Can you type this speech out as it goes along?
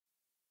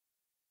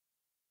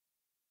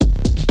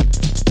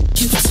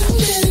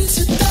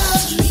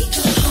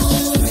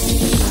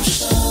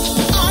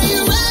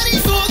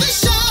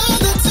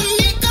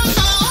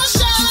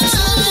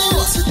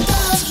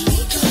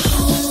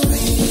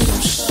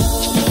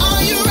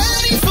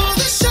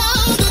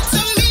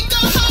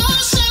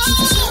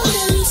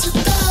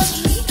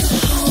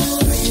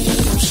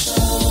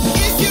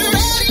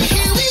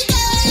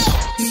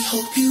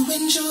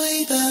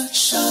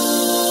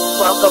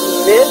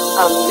Miss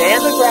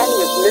Amanda Grad, who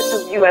is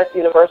Mrs. U.S.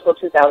 Universal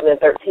 2013,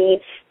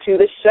 to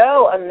the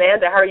show.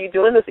 Amanda, how are you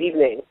doing this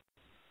evening?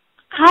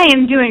 Hi,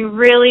 I'm doing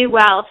really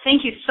well.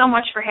 Thank you so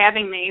much for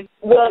having me.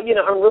 Well,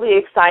 I'm really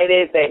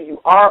excited that you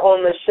are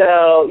on the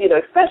show,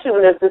 especially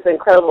when there's this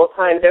incredible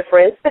time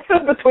difference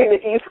between the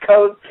East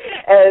Coast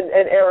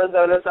and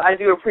Arizona. So I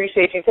do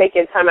appreciate you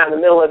taking time out in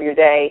the middle of your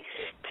day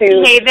to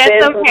Hey,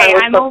 that's okay.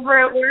 I'm over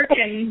at work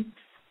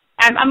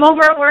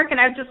and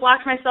I've just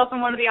locked myself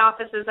in one of the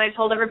offices. I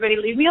told everybody,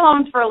 leave me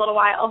alone for a little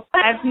while.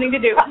 I have something to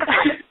do.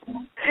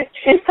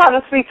 She's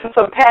trying to speak to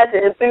some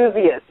pageant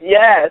enthusiasts.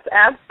 Yes,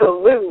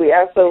 absolutely,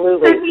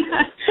 absolutely.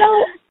 So,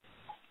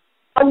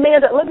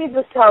 Amanda, let me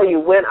just tell you,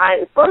 when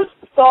I first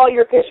saw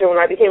your picture, when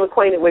I became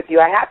acquainted with you,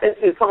 I happened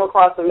to come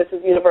across the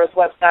Mrs. Universe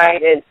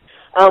website and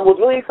was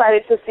really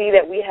excited to see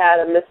that we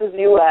had a Mrs.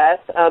 U.S.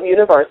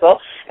 Universal.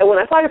 And when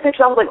I saw your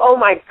picture, I was like, oh,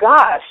 my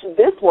gosh,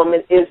 this woman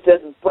is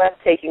just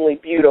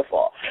breathtakingly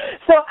beautiful.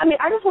 So, I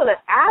just want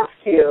to ask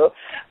you,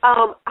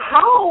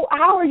 how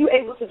are you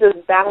able to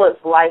just balance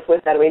life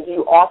with that? Do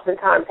you often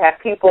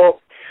contact people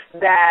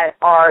that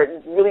are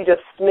really just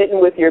smitten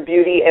with your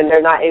beauty and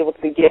they're not able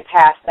to get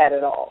past that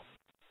at all?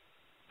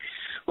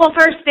 Well,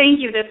 first,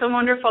 thank you. That's a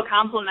wonderful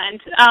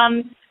compliment.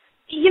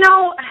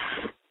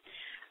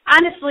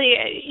 Honestly,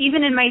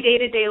 even in my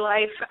day-to-day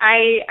life,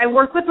 I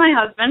work with my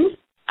husband.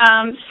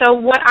 So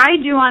what I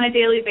do on a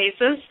daily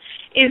basis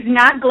is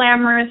not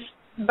glamorous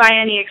by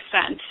any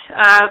extent.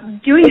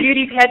 Doing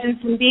beauty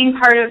pageants and being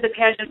part of the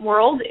pageant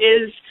world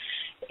is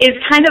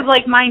kind of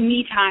like my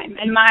me time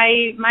and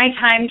my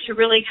time to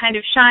really kind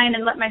of shine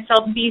and let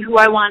myself be who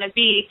I want to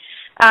be.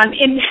 On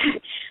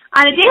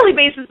a daily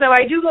basis, though,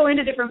 I do go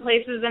into different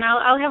places, and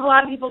I'll have a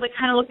lot of people that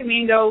kind of look at me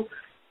and go,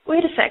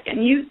 wait a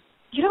second,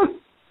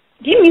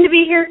 do you mean to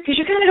be here? Because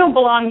you kind of don't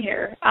belong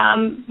here.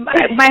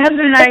 My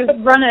husband and I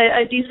run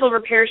a diesel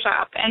repair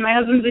shop, and my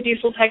husband's a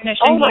diesel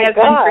technician. Oh, my He has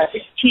been for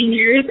 16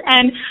 yeyears,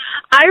 and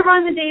I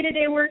run the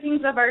day-to-day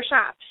workings of our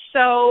shop.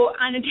 So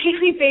on a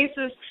daily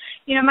basis,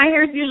 my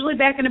hair is usually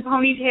back in a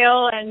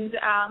ponytail, and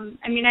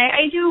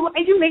I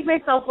do make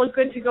myself look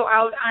good to go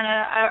out on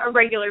a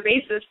regular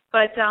basis.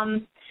 But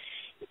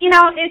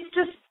it's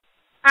just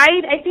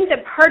I think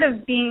that part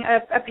of being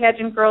a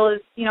pageant girl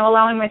is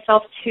allowing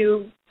myself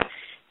to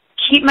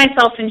keep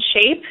myself in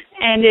shape,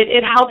 and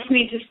it helps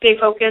me to stay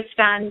focused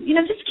on,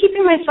 just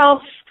keeping myself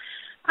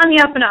on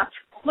the up and up,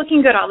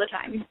 looking good all the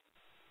time.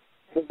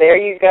 There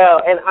you go.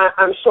 And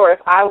I'm sure if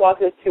I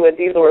walked into a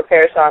diesel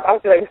repair shop, I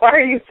would be like, why are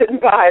you sitting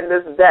behind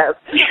this desk?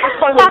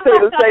 I'm going to say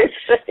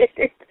the same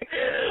thing.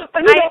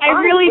 But,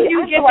 I really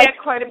do get that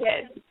quite a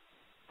bit.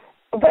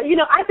 But,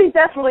 I think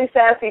that's really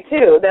sassy,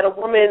 too, that a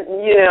woman,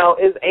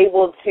 is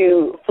able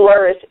to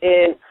flourish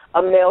in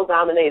a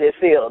male-dominated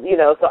field,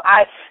 So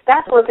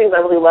that's one of the things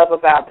I really love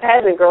about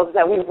pageant girls is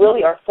that we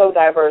really are so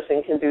diverse and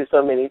can do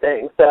so many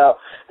things. So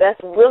that's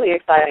really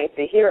exciting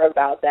to hear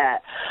about that.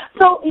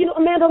 So,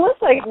 Amanda,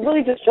 let's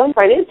really just jump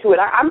right into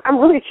it.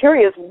 I'm really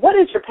curious, what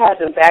is your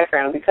pageant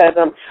background? Because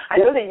I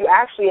know that you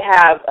actually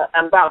have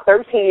about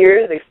 13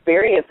 years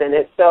experience in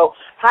it. So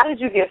how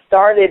did you get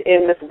started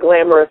in this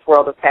glamorous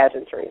world of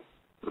pageantry?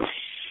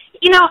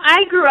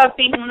 I grew up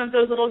being one of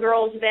those little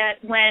girls that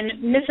when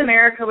Miss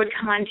America would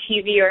come on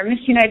TV or Miss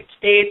United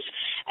States,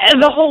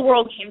 the whole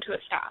world came to a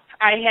stop.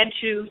 I had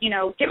to,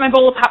 get my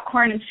bowl of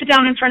popcorn and sit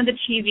down in front of the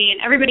TV,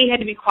 and everybody had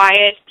to be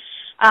quiet.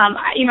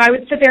 I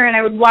would sit there and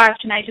I would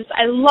watch, and I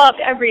loved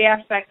every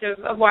aspect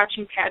of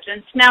watching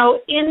pageants. Now,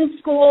 in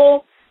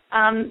school,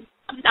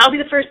 I'll be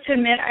the first to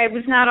admit I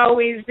was not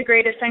always the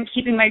greatest on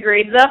keeping my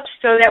grades up,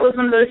 so that was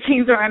one of those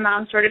things where my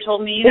mom sort of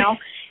told me,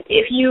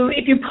 if you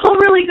pull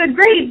really good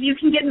grades, you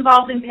can get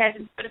involved in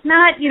pageants, but if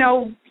not,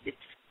 it's,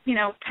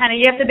 kind of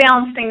you have to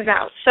balance things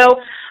out. So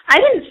I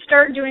didn't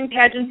start doing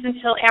pageants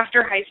until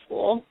after high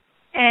school,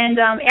 and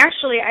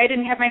actually I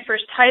didn't have my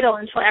first title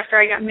until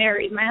after I got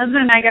married. My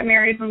husband and I got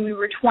married when we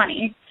were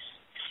 20,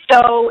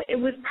 so it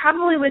was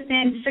probably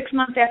within 6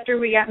 months after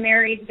we got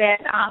married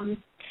that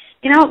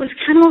it was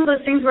kind of one of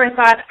those things where I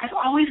thought, I've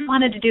always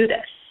wanted to do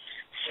this.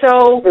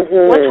 So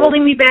what's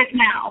holding me back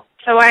now?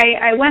 So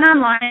I went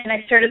online and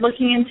I started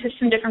looking into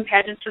some different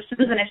pageant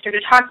systems, and I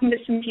started talking to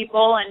some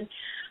people, and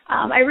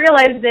I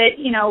realized that,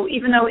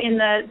 even though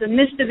in the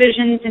Miss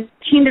divisions and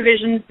teen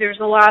divisions, there's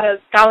a lot of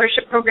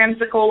scholarship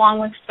programs that go along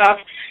with stuff,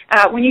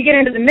 when you get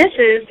into the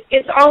Misses,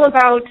 it's all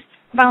about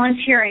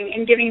volunteering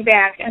and giving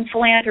back and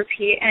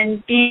philanthropy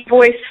and being a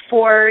voice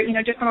for,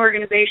 different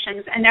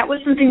organizations. And that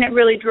was something that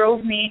really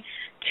drove me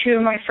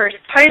to my first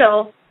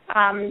title.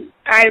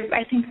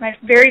 I think my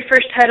very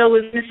first title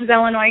was Mrs.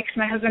 Illinois, because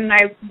my husband and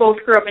I both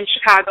grew up in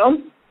Chicago.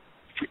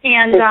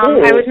 And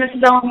I was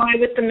Mrs. Illinois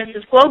with the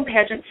Mrs. Globe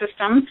pageant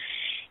system.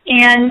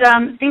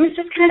 And things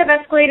just kind of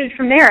escalated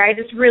from there. I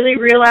just really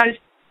realized,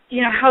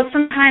 how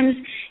sometimes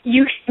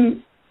you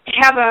can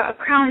have a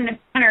crown and a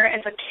banner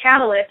as a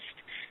catalyst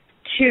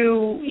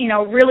to,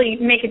 really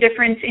make a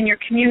difference in your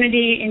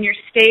community, in your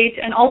state,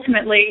 and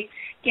ultimately,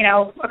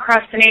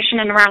 across the nation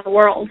and around the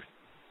world.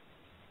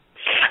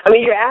 I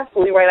mean, you're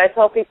absolutely right. I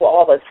tell people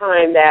all the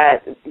time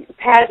that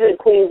pageant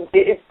queens,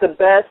 it's the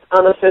best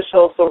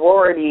unofficial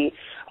sorority,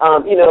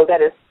 that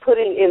is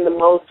putting in the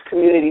most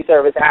community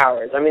service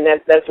hours. I mean,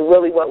 that's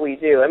really what we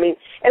do. I mean,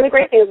 and the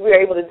great thing is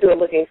we're able to do it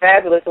looking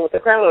fabulous and with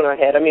a crown on our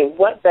head. I mean,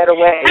 what better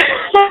way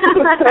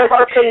to serve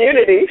our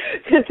community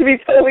than to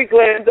be totally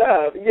glammed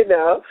up,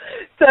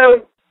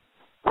 So,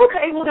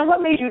 okay, well, then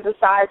what made you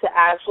decide to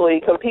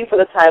actually compete for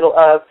the title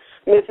of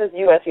Mrs.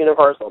 U.S.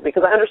 Universal?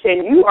 Because I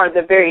understand you are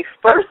the very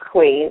first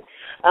queen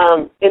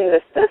in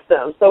this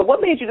system. So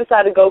what made you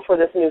decide to go for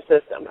this new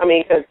system? I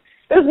mean, because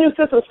there's new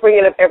systems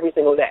springing up every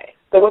single day.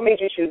 So what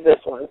made you choose this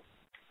one?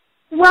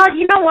 Well,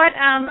 you know what?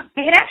 I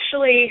had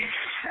actually,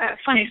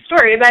 funny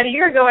story, about a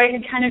year ago I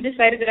had kind of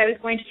decided that I was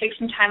going to take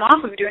some time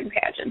off of doing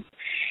pageants.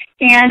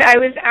 And I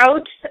was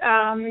out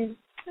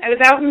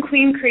in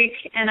Queen Creek,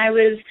 and I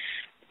was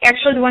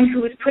actually the one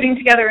who was putting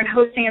together and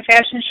hosting a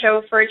fashion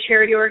show for a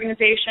charity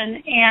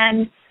organization.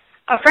 And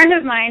a friend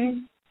of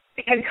mine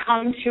had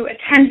come to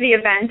attend the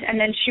event, and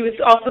then she was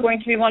also going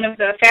to be one of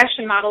the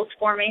fashion models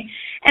for me.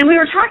 And we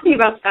were talking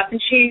about stuff, and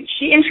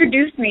she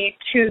introduced me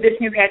to this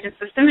new pageant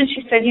system, and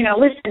she said,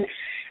 listen,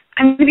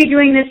 I'm going to be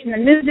doing this in the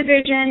Ms.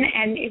 division,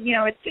 and,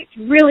 it's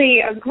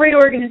really a great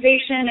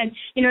organization, and,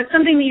 it's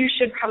something that you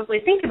should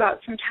probably think about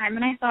sometime.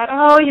 And I thought,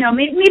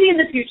 maybe in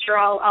the future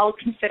I'll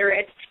consider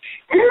it.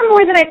 And then the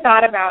more that I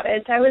thought about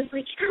it, I was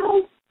like,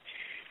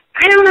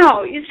 I don't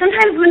know.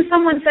 Sometimes when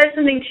someone says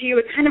something to you,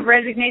 it kind of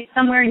resonates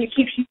somewhere, and you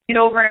keep hearing it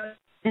over.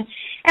 And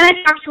I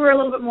talked to her a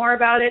little bit more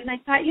about it, and I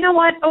thought, you know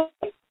what?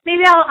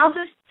 Maybe I'll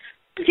just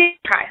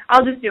try.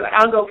 I'll just do it.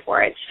 I'll go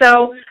for it.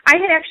 So I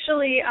had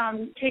actually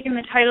taken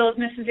the title of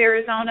Mrs.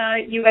 Arizona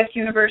U.S.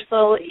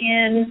 Universal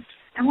in,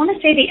 I want to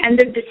say, the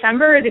end of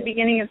December or the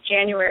beginning of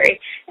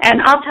January.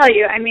 And I'll tell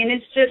you, I mean,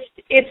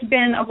 it's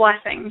been a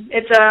blessing.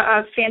 It's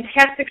a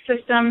fantastic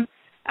system,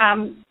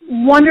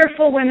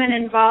 wonderful women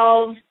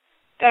involved,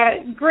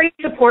 great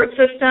support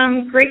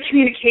system, great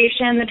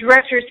communication. The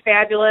director is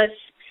fabulous,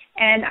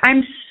 and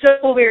I'm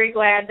so very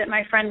glad that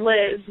my friend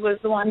Liz was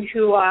the one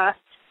who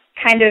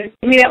kind of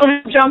gave me that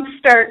little jump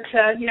start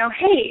to,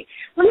 hey,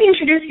 let me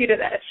introduce you to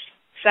this.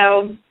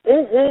 So,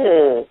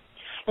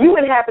 you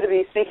wouldn't happen to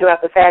be speaking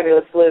about the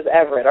fabulous Liz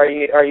Everett? Are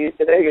you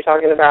who you're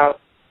talking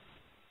about?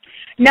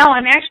 No,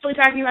 I'm actually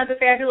talking about the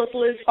fabulous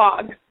Liz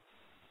Fogg.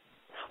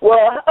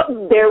 Well,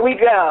 there we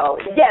go.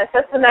 Yes,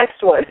 that's the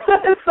next one.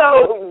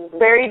 So,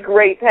 very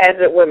great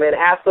pageant women,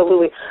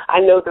 absolutely.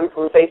 I know them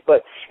from Facebook.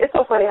 It's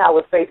so funny how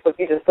with Facebook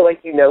you just feel like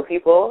you know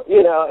people,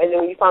 and then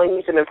when you finally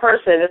meet them in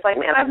person, it's like,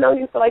 man, I've known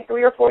you for like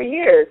 3 or 4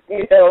 years,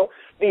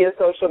 via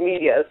social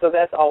media. So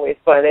that's always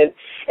fun. And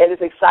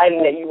it's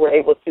exciting that you were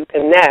able to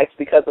connect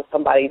because of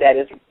somebody that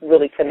is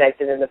really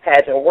connected in the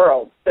pageant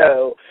world.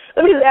 So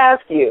let me just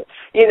ask you,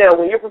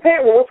 when we're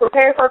preparing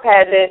for a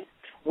pageant,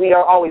 we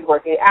are always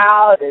working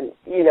out and,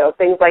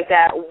 things like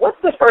that. What's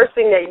the first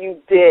thing that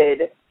you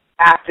did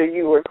after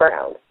you were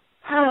crowned?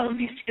 Oh, let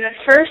me see. The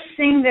first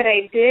thing that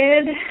I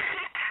did,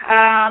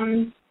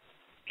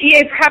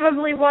 it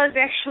probably was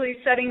actually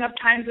setting up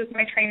times with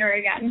my trainer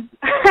again.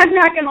 I'm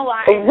not going to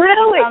lie.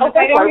 Really?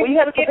 We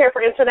had to prepare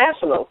for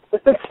international.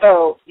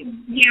 So.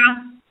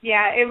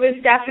 Yeah, it was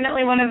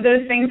definitely one of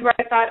those things where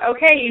I thought,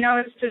 okay,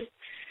 it's just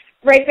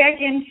right back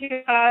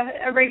into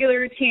a regular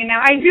routine. Now,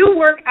 I do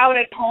work out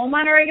at home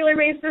on a regular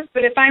basis,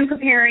 but if I'm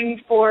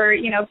preparing for,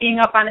 being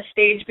up on a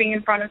stage, being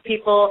in front of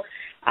people,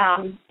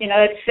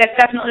 that's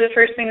definitely the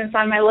first thing that's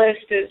on my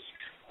list is,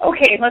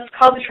 okay, let's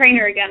call the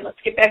trainer again. Let's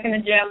get back in the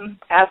gym.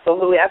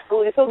 Absolutely.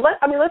 So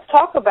let's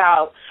talk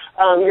about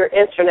your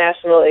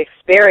international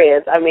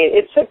experience. I mean,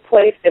 it took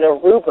place in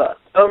Aruba.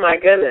 Oh, my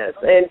goodness.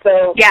 And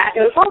so,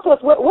 talk to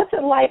us, what's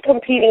it like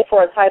competing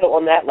for a title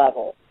on that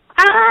level?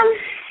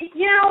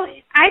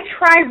 I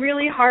try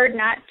really hard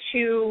not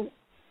to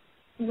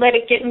let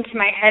it get into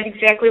my head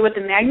exactly what the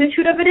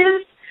magnitude of it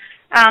is,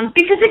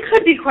 because it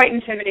could be quite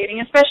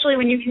intimidating, especially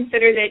when you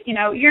consider that,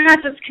 you're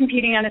not just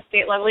competing on a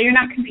state level, you're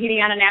not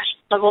competing on a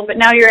national level, but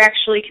now you're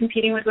actually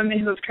competing with women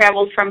who have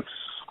traveled from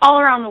all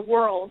around the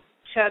world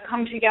to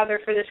come together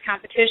for this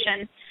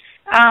competition.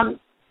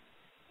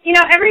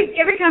 Every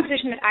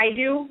competition that I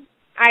do,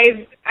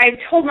 I've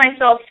told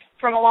myself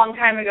from a long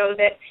time ago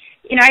that,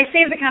 I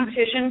save the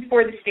competition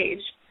for the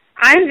stage.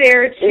 I'm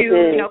there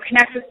to,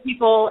 connect with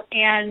people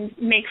and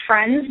make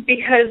friends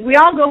because we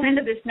all go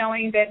into this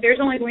knowing that there's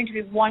only going to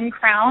be one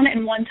crown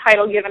and one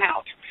title given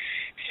out.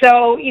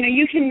 So,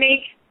 you can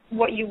make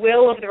what you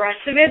will of the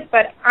rest of it,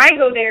 but I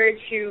go there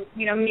to,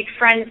 make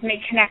friends,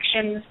 make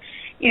connections,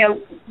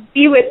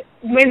 be with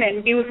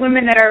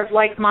women that are of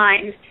like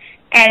mind.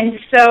 And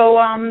so,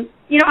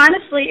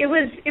 honestly, it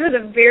was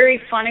a very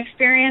fun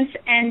experience,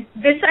 and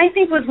this, I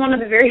think, was one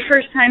of the very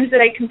first times that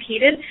I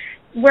competed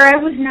where I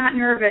was not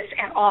nervous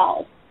at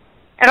all.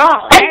 At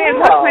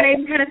one point, I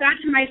kind of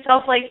thought to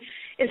myself, like,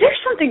 is there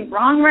something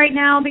wrong right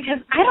now? Because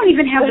I don't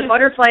even have the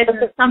butterflies in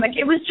the stomach.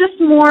 It was just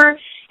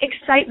more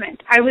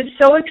excitement. I was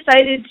so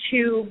excited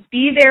to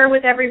be there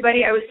with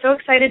everybody. I was so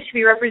excited to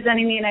be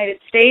representing the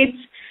United States.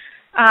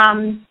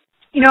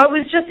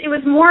 It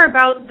was more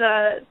about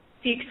the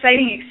the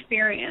exciting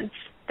experience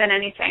than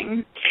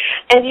anything.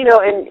 And, you know,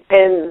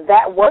 and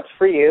that worked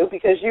for you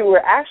because you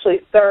were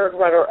actually third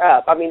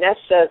runner-up. I mean, that's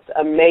just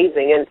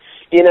amazing. And,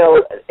 you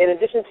know, in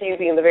addition to you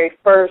being the very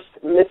first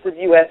Mrs.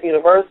 U.S.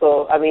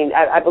 Universal, I mean,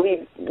 I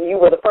believe you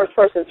were the first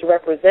person to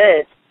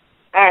represent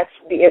at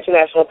the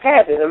international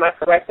pageant. Am I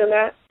correct in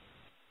that?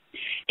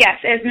 Yes,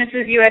 as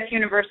Mrs. U.S.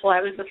 Universal,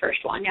 I was the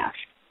first one, yes.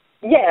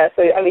 Yeah,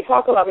 so, I mean,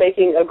 talk about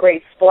making a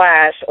great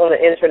splash on an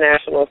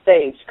international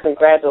stage.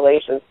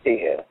 Congratulations to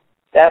you.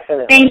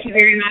 Definitely. Thank you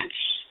very much.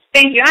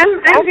 Thank you.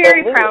 I'm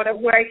very proud of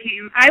where I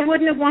came. I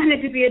wouldn't have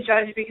wanted to be a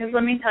judge because,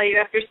 let me tell you,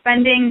 after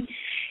spending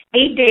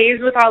 8 days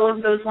with all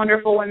of those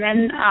wonderful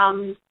women,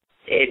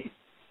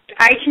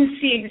 I can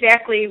see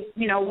exactly,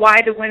 you know, why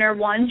the winner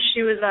won.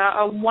 She was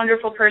a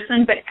wonderful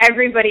person, but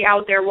everybody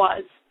out there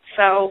was.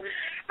 So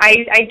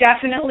I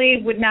definitely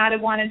would not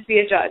have wanted to be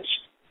a judge.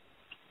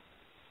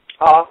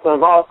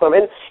 Awesome, awesome.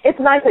 And it's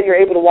nice that you're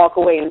able to walk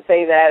away and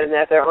say that and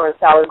that there aren't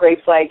sour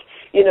grapes like,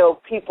 you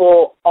know,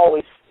 people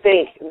always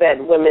think that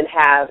women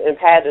have in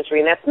pageantry,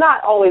 and that's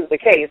not always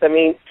the case. I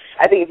mean,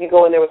 I think if you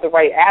go in there with the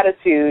right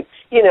attitude,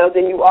 you know,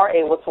 then you are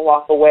able to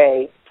walk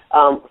away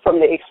from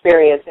the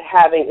experience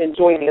having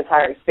enjoyed the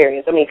entire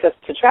experience. I mean, because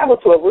to travel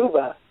to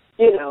Aruba,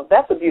 you know,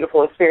 that's a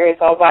beautiful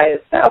experience all by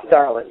itself,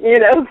 darling, you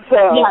know?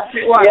 So, yes,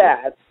 it was.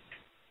 Yeah.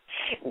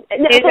 So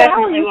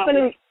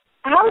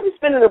how are you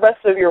spending the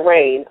rest of your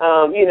reign?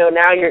 You know,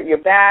 now you're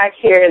back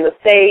here in the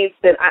States,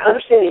 and I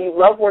understand that you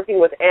love working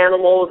with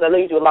animals. I know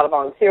you do a lot of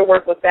volunteer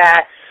work with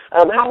that.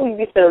 How will you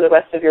be spending the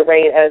rest of your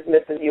reign as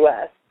Mrs.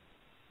 U.S.?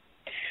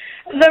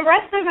 The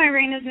rest of my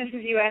reign as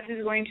Mrs. U.S.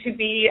 is going to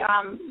be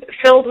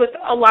filled with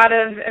a lot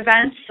of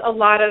events, a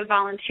lot of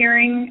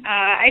volunteering.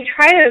 I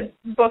try to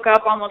book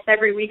up almost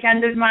every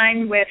weekend of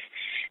mine with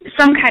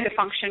some kind of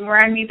function where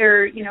I'm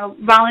either, you know,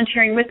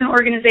 volunteering with an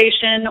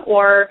organization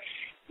or,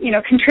 you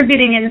know,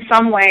 contributing in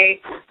some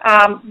way.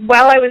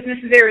 While I was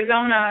Mrs.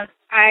 Arizona,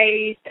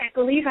 I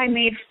believe I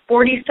made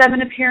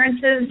 47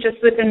 appearances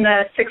just within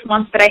the 6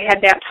 months that I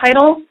had that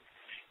title.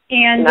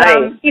 And,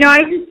 nice. You know,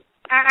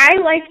 I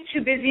like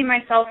to busy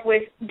myself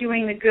with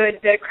doing the good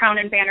that Crown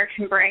and Banner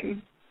can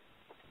bring.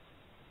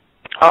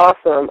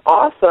 Awesome,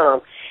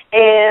 awesome.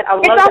 And I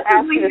would love to ask you. It's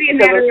also going to be a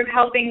matter of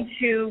helping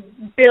to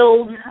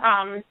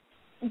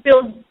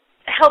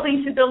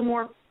build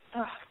more.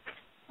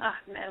 I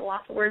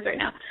lost the words right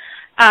now.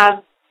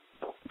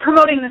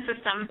 Promoting the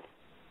system.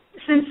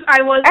 Since I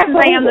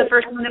am the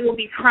first one that will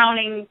be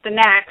crowning the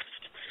next,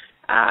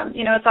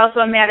 you know, it's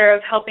also a matter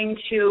of helping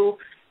to,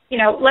 you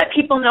know, let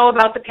people know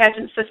about the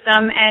pageant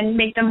system and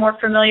make them more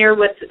familiar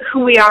with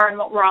who we are and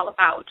what we're all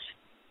about.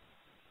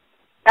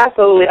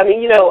 Absolutely. I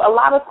mean, you know, a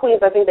lot of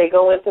queens, I think they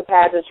go into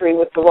pageantry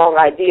with the wrong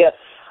idea.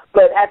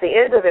 But at the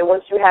end of it,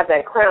 once you have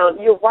that crown,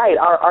 you're right.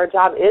 Our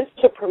job is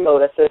to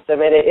promote a system,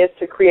 and it is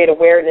to create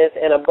awareness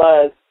and a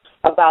buzz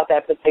about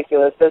that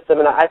particular system.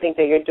 And I think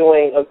that you're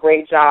doing a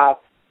great job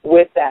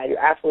with that.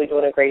 You're absolutely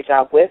doing a great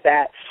job with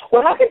that.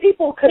 Well, how can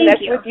people connect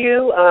with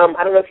you?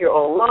 I don't know if you're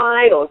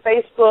online or on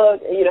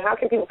Facebook. You know, how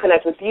can people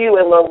connect with you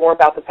and learn more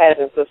about the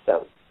pageant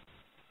system?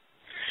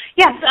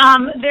 Yes,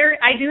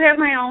 I do have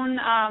my own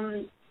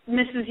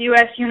Mrs.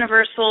 U.S.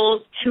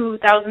 Universal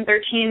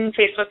 2013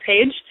 Facebook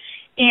page,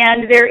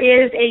 and there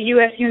is a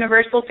U.S.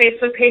 Universal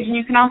Facebook page, and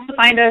you can also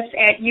find us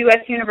at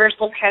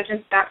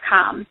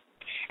usuniversalpageants.com.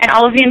 And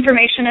all of the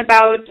information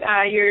about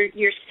your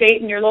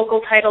state and your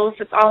local titles,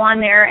 it's all on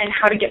there, and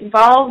how to get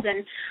involved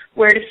and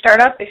where to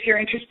start up if you're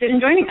interested in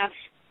joining us.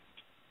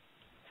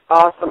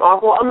 Awesome.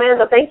 Well,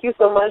 Amanda, thank you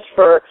so much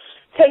for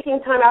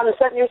taking time out and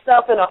setting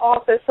yourself in an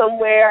office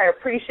somewhere. I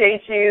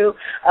appreciate you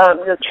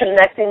just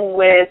connecting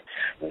with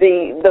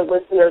the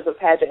listeners of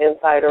Pageant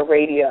Insider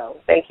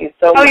Radio. Thank you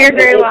so much. Oh, you're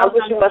very welcome. I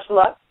wish you much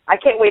luck. I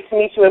can't wait to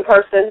meet you in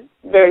person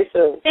very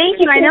soon. Thank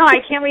you. I know.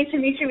 I can't wait to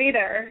meet you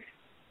either.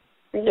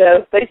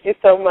 Yes, thank you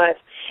so much.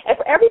 And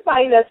for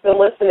everybody that's been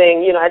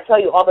listening, you know, I tell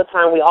you all the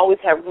time, we always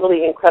have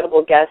really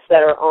incredible guests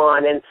that are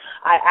on, and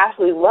I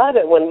absolutely love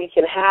it when we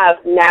can have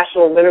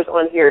national winners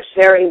on here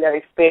sharing their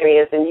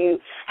experience, and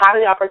you have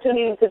the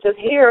opportunity to just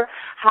hear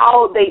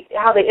how they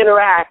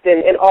interact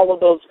and all of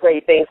those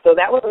great things. So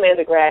that was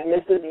Amanda Grad,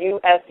 Mrs.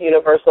 U.S.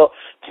 Universal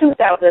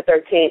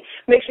 2013.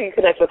 Make sure you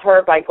connect with her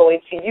by going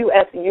to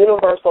U.S.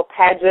 Universal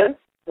Pageants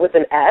with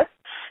an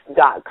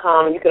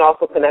S.com. You can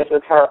also connect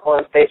with her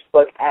on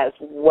Facebook as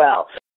well.